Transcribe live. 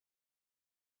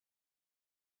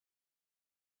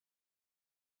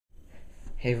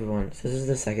Hey everyone, so this is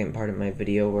the second part of my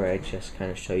video where I just kind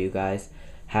of show you guys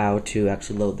how to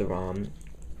actually load the ROM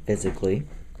physically.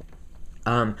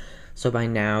 So by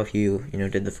now, if you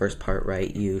did the first part right,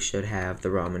 you should have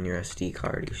the ROM on your SD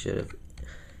card. You should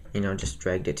have, just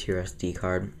dragged it to your SD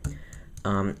card.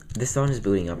 This one is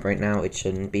booting up right now. It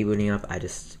shouldn't be booting up. I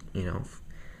just,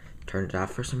 turned it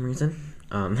off for some reason.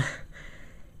 And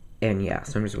yeah,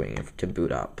 so I'm just waiting to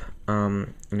boot up.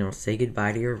 Say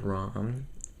goodbye to your ROM.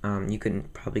 You can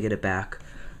probably get it back.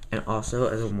 And also,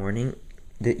 as a warning,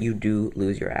 that you do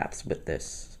lose your apps with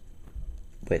this.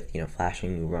 With,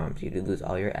 flashing new ROMs. You do lose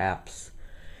all your apps.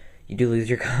 You do lose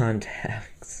your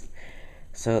contacts.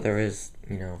 So there is,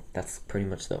 that's pretty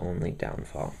much the only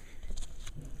downfall.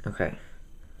 Okay.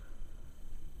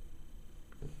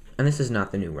 And this is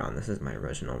not the new ROM. This is my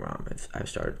original ROM I've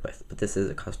started with. But this is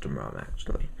a custom ROM,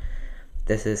 actually.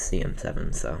 This is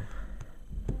CM7, so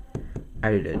I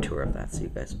already did a tour of that, so you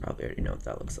guys probably already know what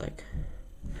that looks like.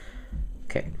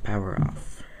 Okay, power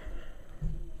off.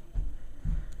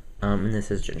 And this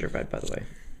is gingerbread, by the way.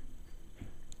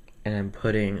 And I'm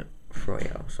putting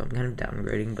Froyo, so I'm kind of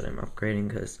downgrading, but I'm upgrading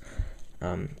because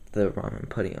the ROM I'm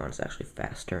putting on is actually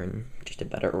faster and just a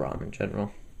better ROM in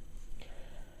general.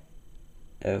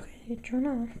 Okay, turn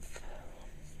off.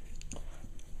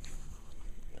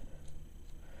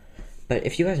 But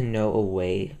if you guys know a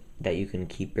way that you can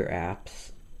keep your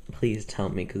apps, please tell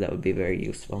me, because that would be very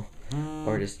useful.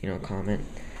 Or just, comment.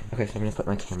 Okay, so I'm going to put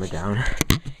my camera down,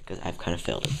 because I've kind of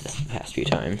failed at this the past few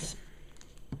times.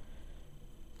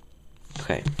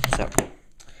 Okay, so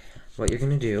what you're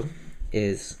going to do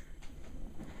is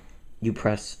you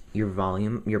press your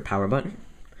power button,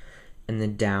 and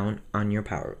then down on your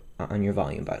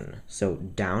volume button. So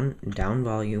down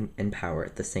volume and power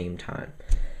at the same time.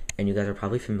 And you guys are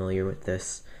probably familiar with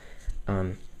this.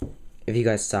 If you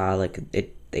guys saw, like, the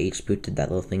HBoot did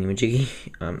that little thingamajiggy,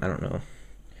 I don't know.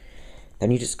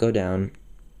 Then you just go down.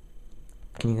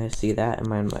 Can you guys see that?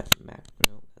 Am I on my Mac?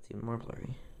 No, that's even more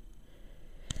blurry.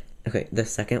 Okay, the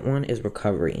second one is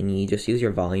recovery, and you just use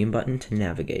your volume button to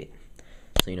navigate.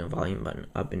 So, volume button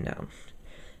up and down.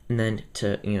 And then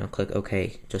to, click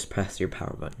OK, just press your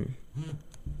power button.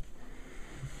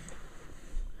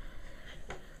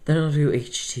 Then it'll do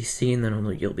HTC, and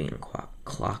then you'll be in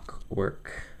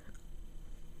clockwork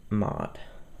mod.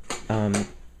 It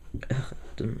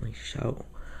didn't really show.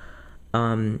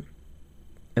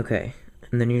 Okay,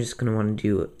 and then you're just gonna want to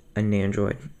do an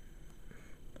Android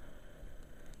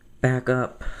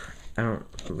backup. I don't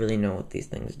really know what these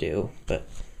things do, but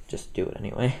just do it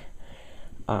anyway.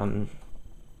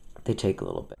 They take a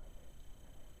little bit.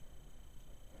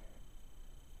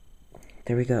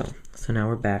 There we go. So now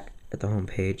we're back at the home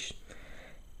page,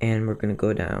 and we're gonna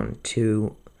go down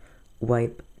to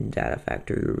wipe data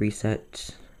factory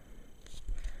reset.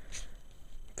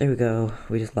 There we go.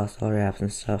 We just lost all our apps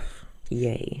and stuff.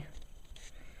 Yay.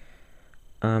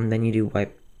 Then you do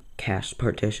wipe cache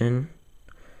partition.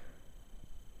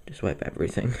 Just wipe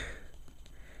everything.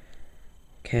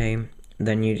 Okay.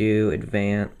 Then you do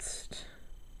advanced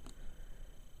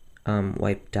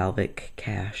wipe Dalvik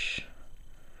cache.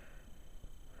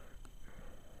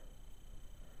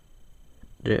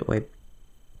 Did it wipe?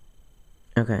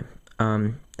 Okay.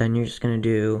 Then you're just gonna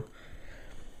do.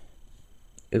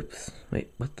 Oops.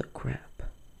 Wait, what the crap?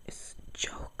 It's a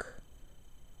joke.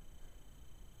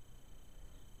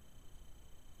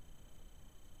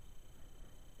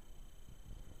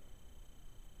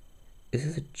 Is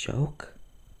this a joke?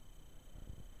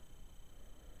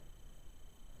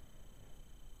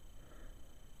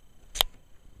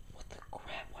 What the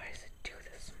crap? Why does it do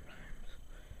this sometimes?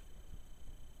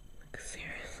 Like,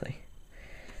 seriously.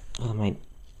 Well, my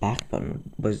back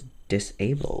button was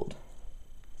disabled.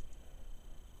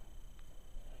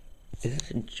 Is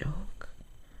this a joke?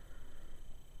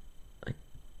 Like,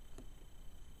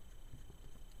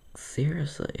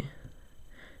 seriously.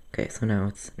 Okay, so now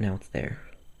it's there.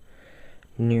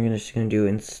 And you're just gonna do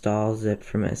install zip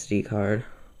from SD card.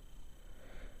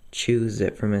 Choose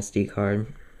zip from SD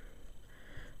card.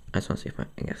 I just want to see if I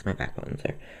guess my back button's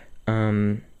there.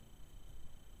 And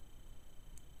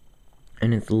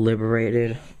it's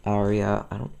liberated Aria.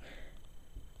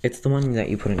 It's the one that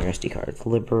you put in your SD card. It's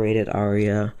liberated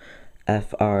Aria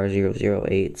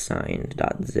FR008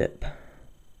 signed.zip.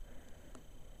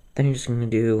 Then you're just gonna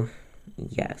do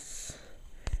yes.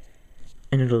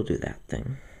 And it'll do that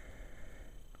thing.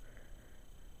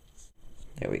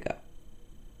 There we go.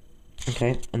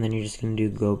 Okay, and then you're just gonna do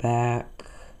go back.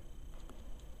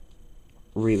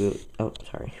 Reboot. Oh,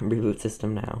 sorry. Reboot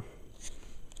system now.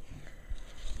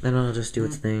 Then it'll just do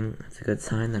its thing. That's a good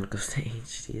sign. Then it goes to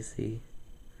HTC.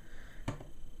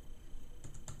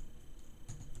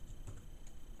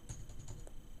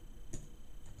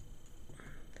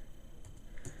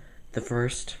 the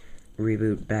first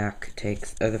reboot back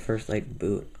takes, or the first like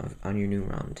boot on your new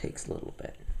ROM takes a little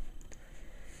bit.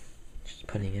 Just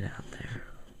putting it out there.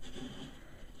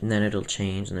 And then it'll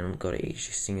change, and then it'll go to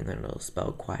HTC, and then it'll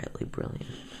spell quietly brilliant.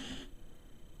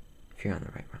 If you're on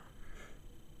the right ROM.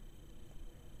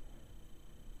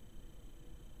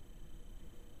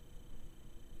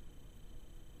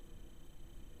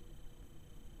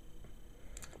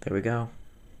 There we go.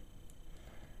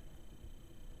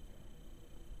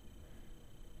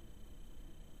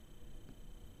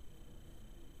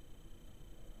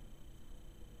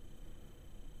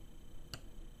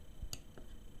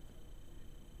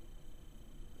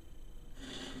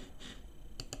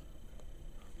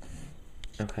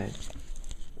 Okay.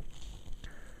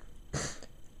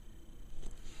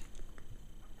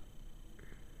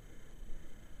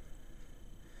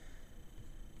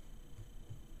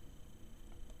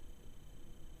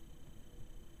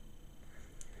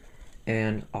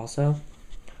 And also,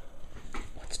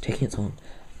 what's taking it so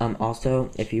long? Also,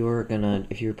 if you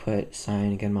put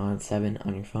CyanogenMod 7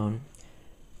 on your phone,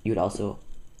 you would also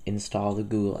install the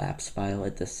Google Apps file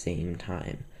at the same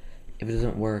time. If it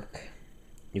doesn't work,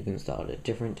 you can install it at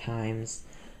different times.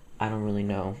 I don't really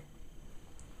know.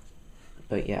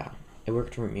 But yeah, it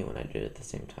worked for me when I did it at the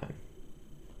same time.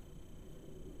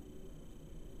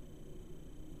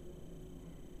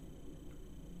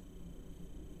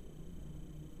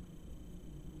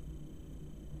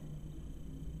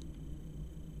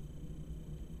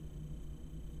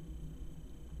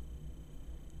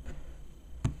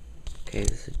 Okay,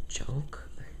 this is a joke.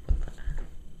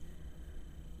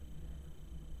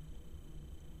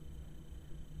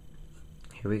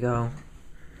 Here we go.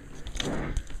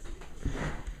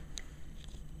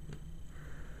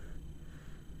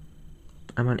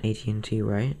 I'm on AT&T,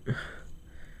 right?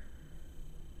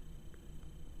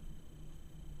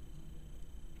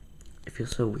 It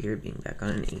feels so weird being back on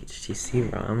an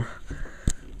HTC ROM.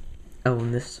 Oh,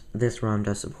 and this ROM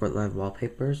does support live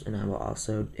wallpapers, and I will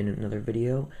also, in another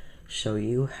video, show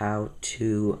you how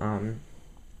to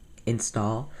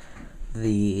install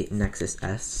the Nexus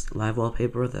S live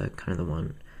wallpaper,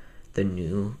 the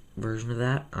new version of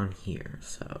that on here.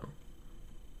 So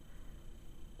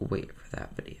wait for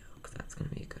that video, because that's gonna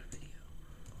be a good video.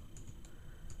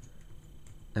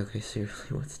 Okay,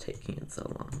 seriously, what's taking it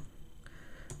so long?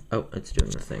 Oh, it's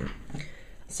doing the thing.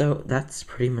 So that's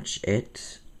pretty much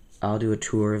it. I'll do a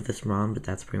tour of this ROM, but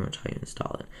that's pretty much how you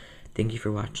install it. Thank you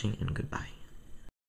for watching, and goodbye.